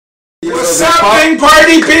What's happening,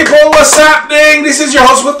 party people? What's happening? This is your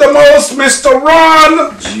host with the most, Mr.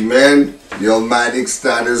 Ron. G-Man, the almighty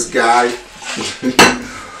status guy.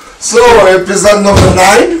 So, episode number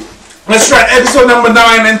 9. That's right, episode number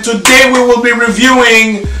 9. And today we will be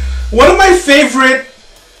reviewing one of my favorite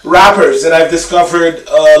rappers that I've discovered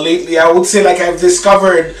lately. I would say I've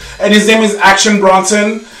discovered, and his name is Action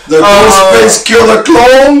Bronson. The Ghostface Killer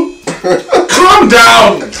clone. Calm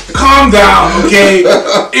down, okay?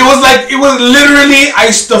 It was literally,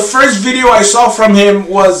 the first video I saw from him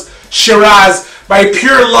was Shiraz by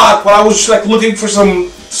pure luck while I was just looking for some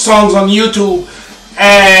songs on YouTube,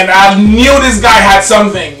 and I knew this guy had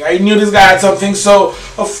something. So,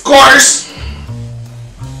 of course,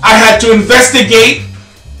 I had to investigate.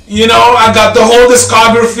 I got the whole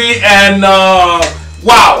discography, and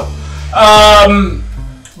wow.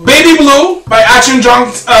 Baby Blue by Action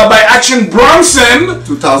Bronson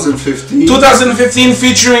 2015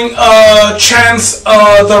 featuring Chance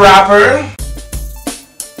the Rapper.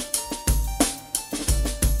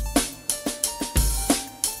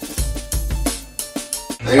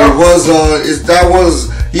 And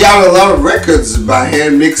he had a lot of records by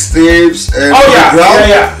hand, mixtapes and underground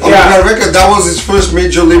record. That was his first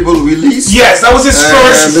major label release. Yes, that was his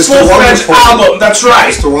first full-fledged album. That's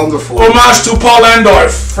right. Mr. Wonderful. Homage to Paul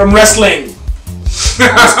Landorf from wrestling.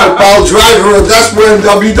 Mr. Paul Driver. That's when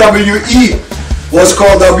WWE was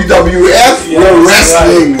called WWF. We're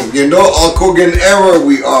wrestling. Right. Hulk Hogan era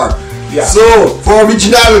we are. Yeah. So for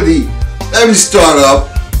originality, let me start up.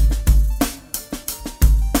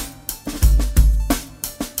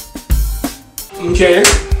 Okay.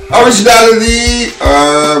 Originality,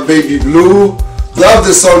 Baby Blue. Love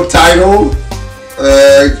the song title.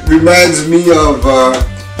 Reminds me of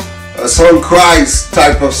a song Cries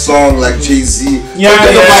type of song like Jay-Z. Talking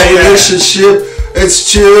about relationship.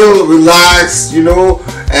 It's chill, relax,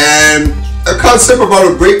 and a concept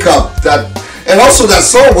about a breakup and also that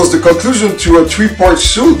song was the conclusion to a 3-part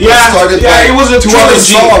shoot. It was a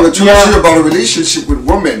trilogy about a relationship with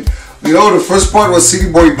women. The first part was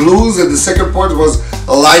City Boy Blues, and the second part was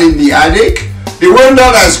A Light in the Attic. They were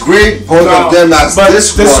not as great, both of them, as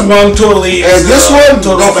this one. Totally. And this one,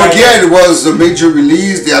 don't forget, it was a major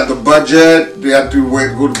release. They had the budget. They had to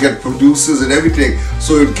go to get producers and everything,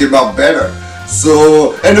 so it came out better.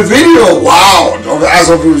 So, and the video, wow! As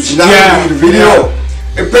of originality, the video.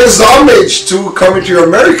 It pays homage to Coming to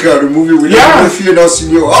America, the movie with Murphy and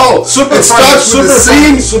Arsenio Hall. Super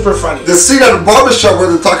funny. The scene at the barbershop where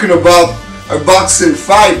they're talking about a boxing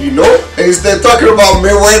fight, and they're talking about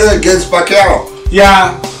Mayweather against Pacquiao.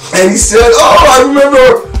 Yeah. And he said, I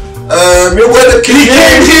remember Mayweather came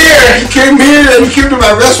here and he came to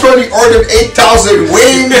my restaurant. He ordered 8,000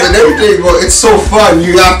 wings and everything. Well, it's so fun.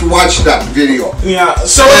 You have to watch that video. Yeah.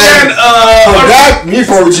 So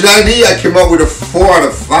for originality, I came up with a 4 out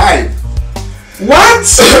of 5. What?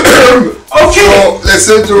 Okay. So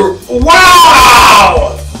listen to.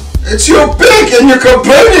 Wow. It's your pick and you're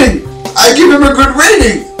complaining. I give him a good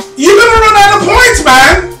rating. You're gonna run out of points,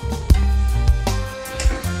 man.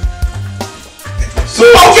 So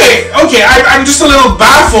okay, I'm just a little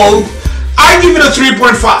baffled. I give it a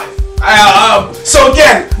 3.5. So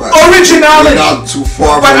again, originality. We're not too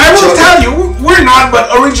far. But I will tell you, we're not. But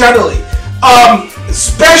originality,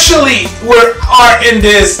 especially we are in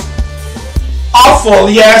this awful.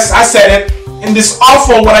 Yes, I said it. In this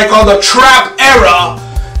awful, what I call the trap era,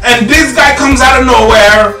 and this guy comes out of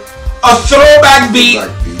nowhere, a throwback beat,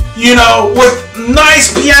 with nice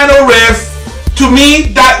piano riff. To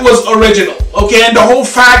me, that was original, okay? And the whole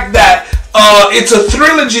fact that it's a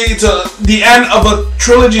trilogy, it's the end of a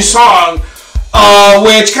trilogy song,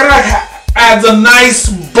 which kind of adds a nice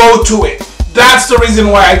bow to it. That's the reason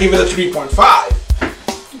why I give it a 3.5.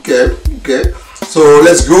 Okay. So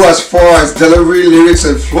let's go as far as delivery, lyrics,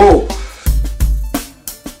 and flow.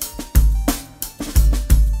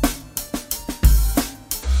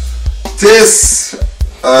 This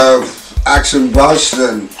Action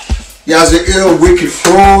Bronson, he has an ill, wicked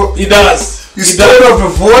flow. He does. His tone of a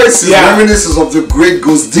voice is reminiscent of the great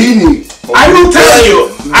Ghostdini. I will tell you.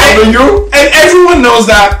 And everyone knows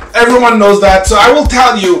that. So I will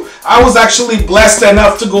tell you, I was actually blessed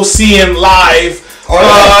enough to go see him live.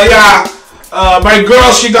 My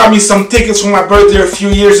girl, she got me some tickets for my birthday a few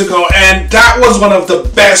years ago, and that was one of the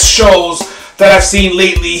best shows that I've seen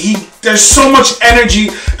lately. There's so much energy.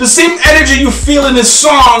 The same energy you feel in his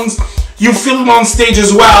songs, you feel him on stage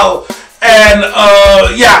as well. And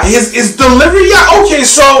his delivery, okay,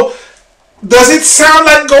 so does it sound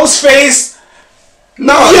like Ghostface?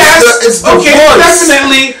 No, Yes, it's the okay, voice.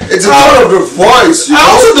 definitely. It's a tone of the voice. You know?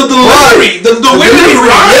 Also the delivery, the way he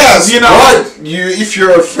rhymes, yes, you know. But if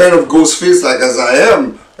you're a fan of Ghostface, like as I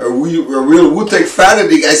am, a real Wu-Tang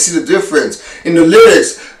fanatic, I see the difference in the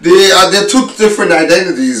lyrics. They're two different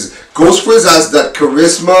identities. Ghostface has that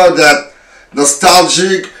charisma, that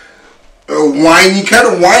nostalgic, whiny, kind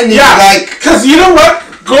of whiny, like. Because you know what?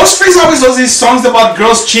 Ghostface always does these songs about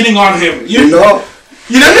girls cheating on him. You know?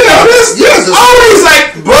 You never noticed? Yes. Always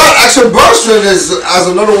like. But Action Bronson has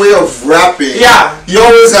another way of rapping. Yeah. He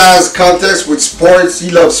always has context with sports.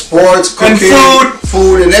 He loves sports, cooking, and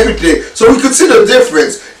food, and everything. So we could see the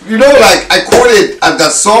difference. You know, like I quoted at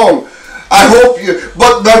that song. I hope you.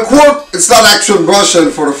 But the quote, it's not Action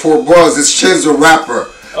Bronson for the 4 bars. It's Chance the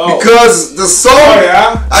Rapper. Oh. Because the song,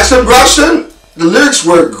 Action Bronson, the lyrics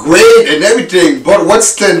were great and everything. But what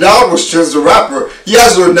stand out was Chance the Rapper. He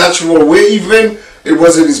has a natural way, even. It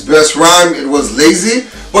wasn't his best rhyme, it was lazy,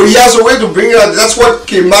 but he has a way to bring it out. That's what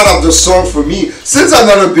came out of the song for me. Since I'm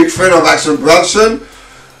not a big fan of Action Bronson,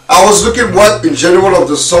 I was looking what in general of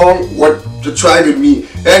the song, what to try to me.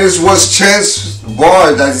 And it was Chance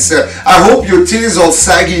bar that he said, I hope your titties all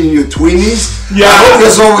saggy in your 20s. Yeah. I hope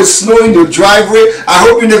there's always snow in your driveway. I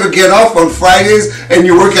hope you never get off on Fridays and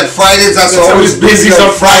you work at Fridays. That's always busy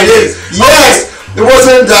on Fridays. Yes, it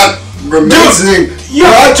wasn't that amazing.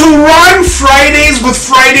 Yeah, to rhyme Fridays with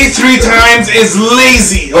Friday 3 times is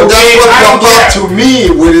lazy. Okay, that's what jumped out to me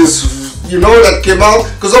with his, that came out.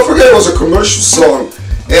 Because don't forget, it was a commercial song,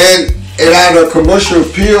 and it had a commercial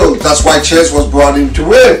appeal. That's why Chance was brought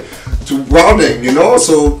into it, to Browning.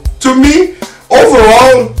 So to me,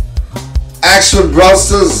 overall, Action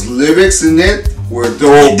Bronson's lyrics in it were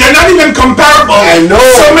dope. They're not even comparable. I know.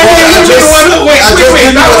 So many women want to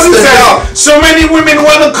wait. That wasn't said. So many women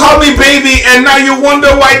want to call me baby, and now you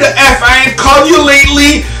wonder why the F I ain't called you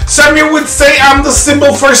lately. Some you would say I'm the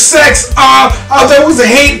symbol for sex. There was a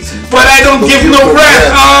hate, but I don't give no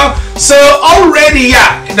breath. So already,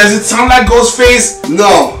 does it sound like Ghostface?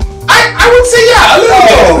 No. I would say a little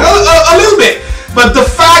bit, a little bit. But the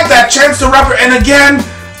fact that Chance the Rapper, and again,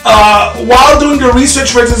 while doing the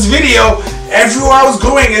research for this video, everywhere I was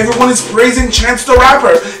going, everyone is praising Chance the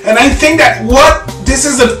Rapper. And I think that this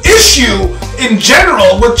is an issue in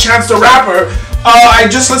general with Chance the Rapper. I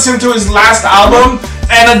just listened to his last album,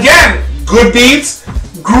 and again, good beats,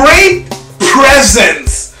 great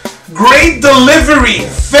presence, great delivery,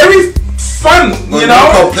 very fun, no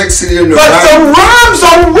complexity in the but rhyme. The rhymes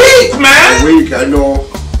are weak, man. Weak, I know.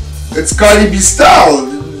 It's Cardi B style.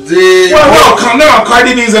 Well, calm down.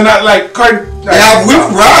 Cardi B's are not like Cardi. They have weak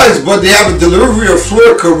rhymes, but they have a delivery of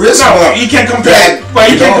floor charisma. No, you can't compare.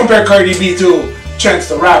 You can't compare Cardi B to Chance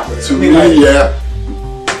the Rapper. To me, yeah.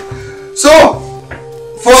 So,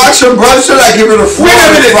 for Action Bronson, I give it a 4. Wait a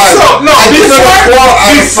minute. So, no,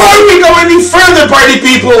 before we go any further, party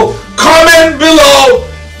people, comment below.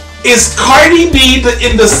 Is Cardi B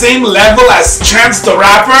in the same level as Chance the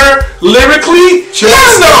Rapper lyrically?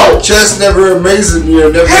 Hell no! Chance never amazed me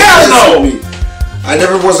or never impressed me. I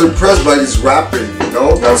never was impressed by his rapping,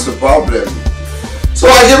 That's the problem. So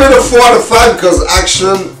I give it a 4 out of 5 because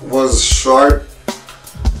Action was sharp.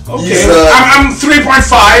 Okay, I'm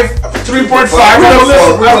 3.5. 3.5.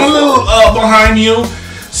 I'm a little behind you.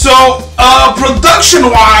 So,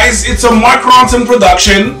 production-wise, it's a Mark Ronson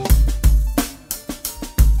production.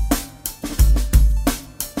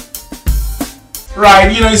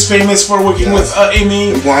 Right, he's famous for working with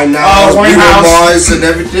Amy Winehouse and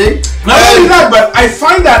everything. Not only that, but I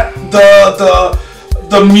find that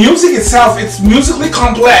the music itself, it's musically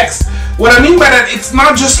complex. What I mean by that, it's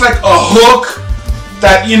not just like a hook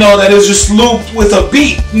that that is just looped with a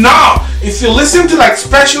beat. No, if you listen to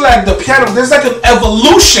especially the piano, there's like an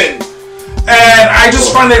evolution, and I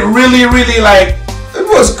just find it really, really it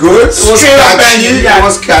was good. It was catchy. It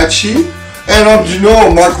was catchy. And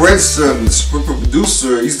Mark Ronson, super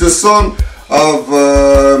producer, he's the son of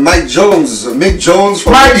Mike Jones, Mick Jones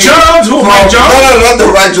from Mike Jones? Who? Mike Jones? No, not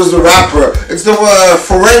the Mike Jones, the rapper. It's the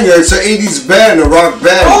Foreigner. It's an 80s band, a rock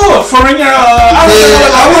band. Oh, Foreigner. I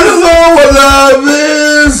want to know what love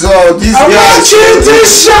is. Oh, these guys. I want you to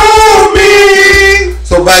show me.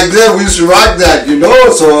 So back then we used to rock that,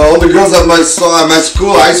 So all the girls at my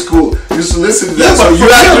school, high school, used to listen to that.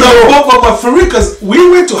 But for real, because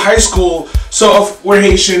we went to high school, so we're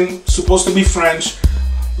Haitian, supposed to be French.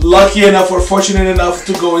 Lucky enough, or fortunate enough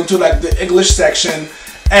to go into the English section,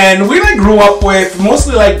 and we grew up with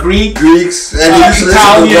mostly Greeks and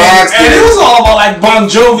Italian, and it was all about Bon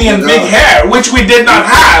Jovi and Big Hair, which we did not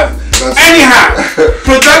have. Anyhow,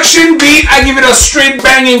 production beat, I give it a straight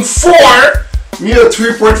banging 4. Me a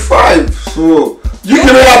 3.5. So You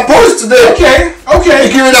give it a post today. Okay.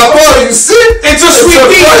 You give it a post. You see? It's a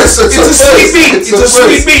sweet beat. It's a sweet beat. It's a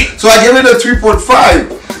sweet beat. So I give it a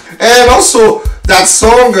 3.5. And also that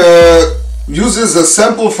song uses a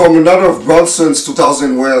sample from another of Bronson's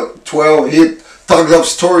 2012 hit "Thug Love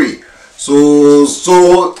Story." So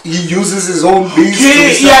he uses his own beats.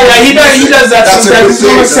 He does that. Sometimes he's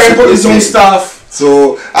gonna sample his own stuff.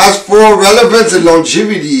 So as for relevance and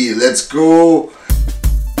longevity, let's go.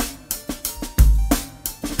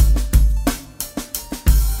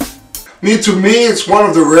 To me, it's one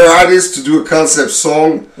of the rare artists to do a concept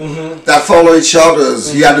song that follow each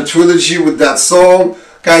other's. He had a trilogy with that song.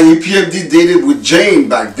 Kanye PMD dated with Jane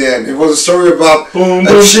back then. It was a story about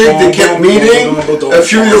a chick they kept meeting. A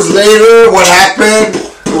few years later, what happened?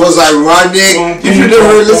 It was ironic. If you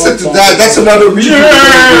never listened to that, that's another reason.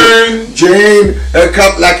 Jane,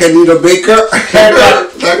 haircut like Anita Baker.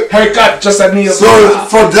 Haircut just Anita Baker. So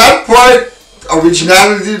for that part,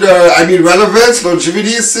 originality, relevance,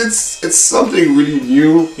 longevity, it's something really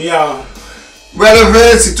new. Yeah.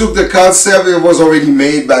 Relevance, he took the concept, it was already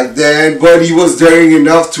made back then, but he was daring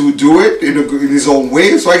enough to do it in his own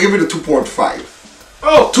way, so I give it a 2.5.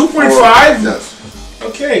 Oh, 2.5? Yes.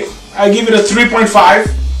 Okay, I give it a 3.5.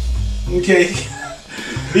 Okay.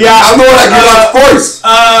 Yeah. I know what I give out first.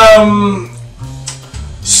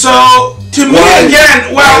 So, to me,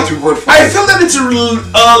 again, well, I feel that it's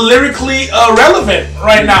lyrically relevant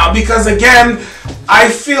right now because, again, I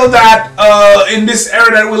feel that in this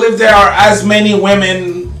era that we live, there are as many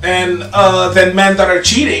women and than men that are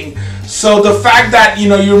cheating. So the fact that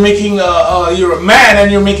you're making you're a man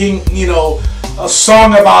and you're making a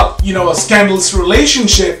song about a scandalous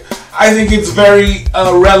relationship, I think it's very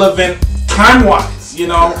relevant time-wise,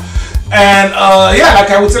 And like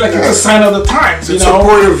I would say, it's a sign of the times. It's a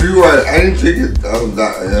point of view. I didn't think it at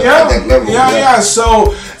that level.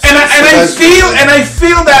 So I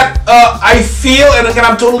feel, and again,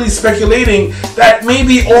 I'm totally speculating that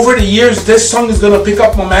maybe over the years this song is gonna pick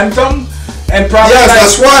up momentum, and probably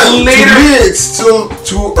that's why later. To me, it's still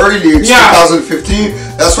too early. It's 2015.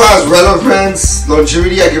 That's why as relevance,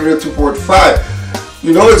 longevity, I give it a 2.5.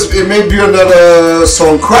 It may be another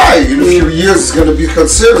song cry. In a few years, it's going to be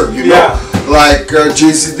considered, like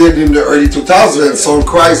Jay-Z did in the early 2000s. Song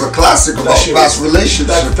Cry is a classic about past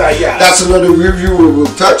relationships. That's another review we will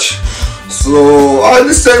touch. So, I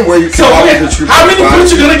understand where you came out with the truth. How many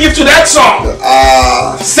points you going to give to that song?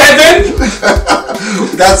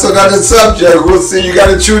 7? That's another subject. We'll see. You got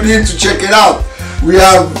to tune in to check it out. We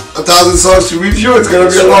have 1,000 songs to review. It's going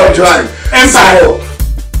to be a long drive. Impact.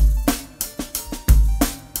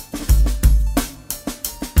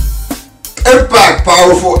 Impact,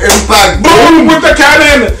 powerful impact. Boom with the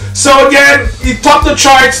cannon. So again, he topped the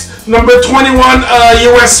charts, number 21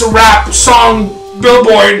 US rap song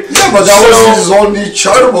Billboard. Yeah, but that was his only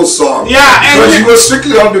chartable song. Yeah, and because he was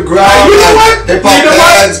strictly underground. You know what? And with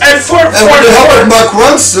the help of Mark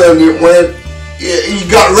Ronson, he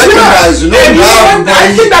got recognized.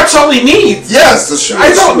 I think that's all he needs. Yes, that's true.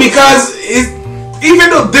 I don't because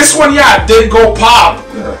even though this one, did go pop.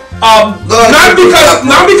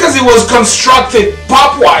 Not because it was constructed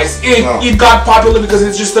pop-wise. It got popular because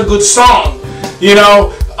it's just a good song,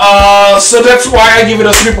 So that's why I give it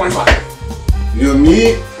a 3.5.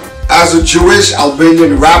 Me, as a Jewish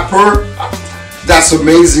Albanian rapper, that's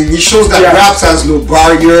amazing. He shows that raps has no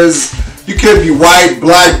barriers. You can be white,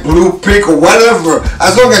 black, blue, pink, or whatever.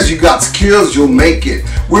 As long as you got skills, you'll make it.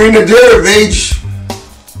 We're in a day of age.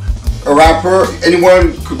 A rapper,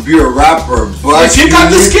 anyone could be a rapper, but if you got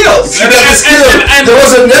the skills. There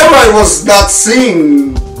was a never I was not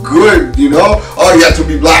seen good, Oh, you have to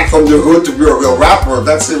be black from the hood to be a real rapper.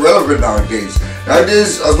 That's irrelevant nowadays.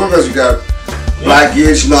 Nowadays, as long as you got black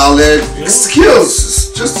age, knowledge, skills,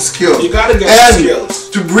 it's just skills. You gotta get skills.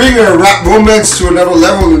 To bring a rap romance to another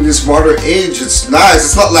level in this modern age, it's nice.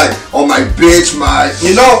 It's not like, oh my bitch,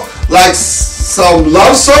 like some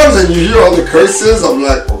love songs and you hear all the curses. I'm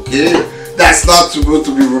like, okay, that's not supposed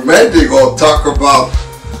to be romantic or talk about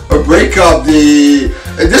a breakup.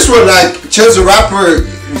 And this one, like Chance the Rapper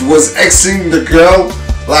was exing the girl.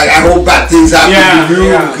 Like, I hope bad things happen to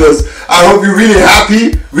you because I hope you're really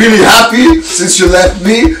happy since you left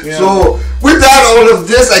me. So with that, all of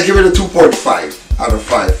this, I give it a 2.5 out of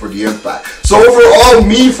 5 for the impact. So overall,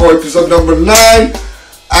 me for episode number 9.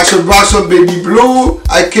 Action Bronson Baby Blue,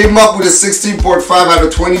 I came up with a 16.5 out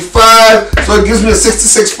of 25, so it gives me a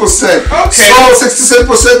 66%. Okay. So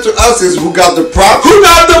 67% to us is who got the props. Who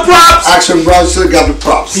got the props? Action Bronson got the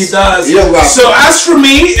props. He does. So as for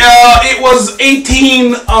me, it was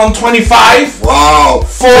 18 on 25. Wow.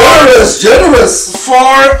 Generous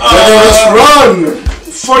run.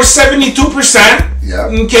 For 72%. Yeah.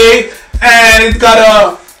 Okay, and it got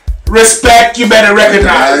a respect you better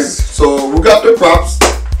recognize. So we got the props.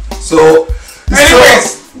 So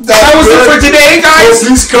anyways, that was it for today, guys. So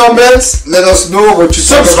please comment. Let us know what you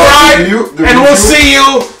think about the Subscribe, review. And we'll see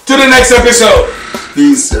you to the next episode.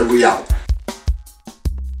 Peace, and we out.